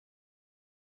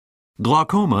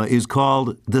Glaucoma is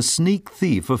called the sneak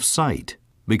thief of sight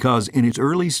because in its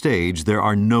early stage there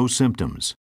are no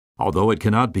symptoms. Although it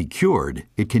cannot be cured,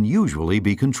 it can usually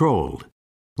be controlled.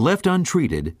 Left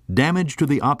untreated, damage to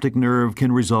the optic nerve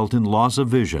can result in loss of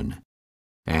vision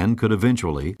and could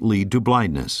eventually lead to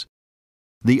blindness.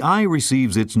 The eye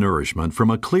receives its nourishment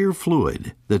from a clear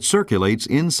fluid that circulates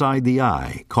inside the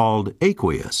eye called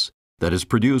aqueous that is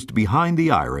produced behind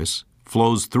the iris,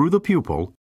 flows through the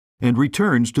pupil, and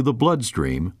returns to the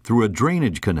bloodstream through a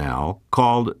drainage canal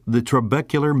called the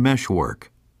trabecular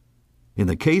meshwork. In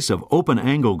the case of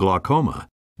open-angle glaucoma,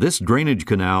 this drainage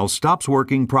canal stops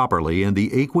working properly and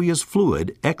the aqueous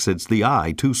fluid exits the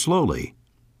eye too slowly.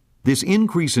 This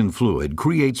increase in fluid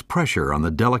creates pressure on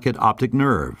the delicate optic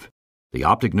nerve. The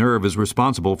optic nerve is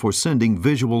responsible for sending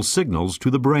visual signals to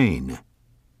the brain.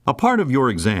 A part of your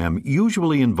exam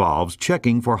usually involves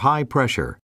checking for high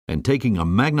pressure and taking a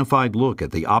magnified look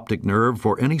at the optic nerve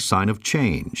for any sign of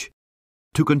change.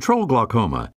 To control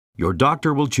glaucoma, your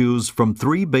doctor will choose from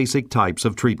 3 basic types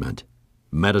of treatment: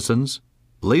 medicines,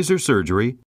 laser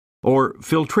surgery, or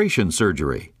filtration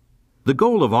surgery. The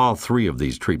goal of all 3 of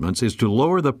these treatments is to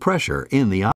lower the pressure in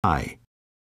the eye.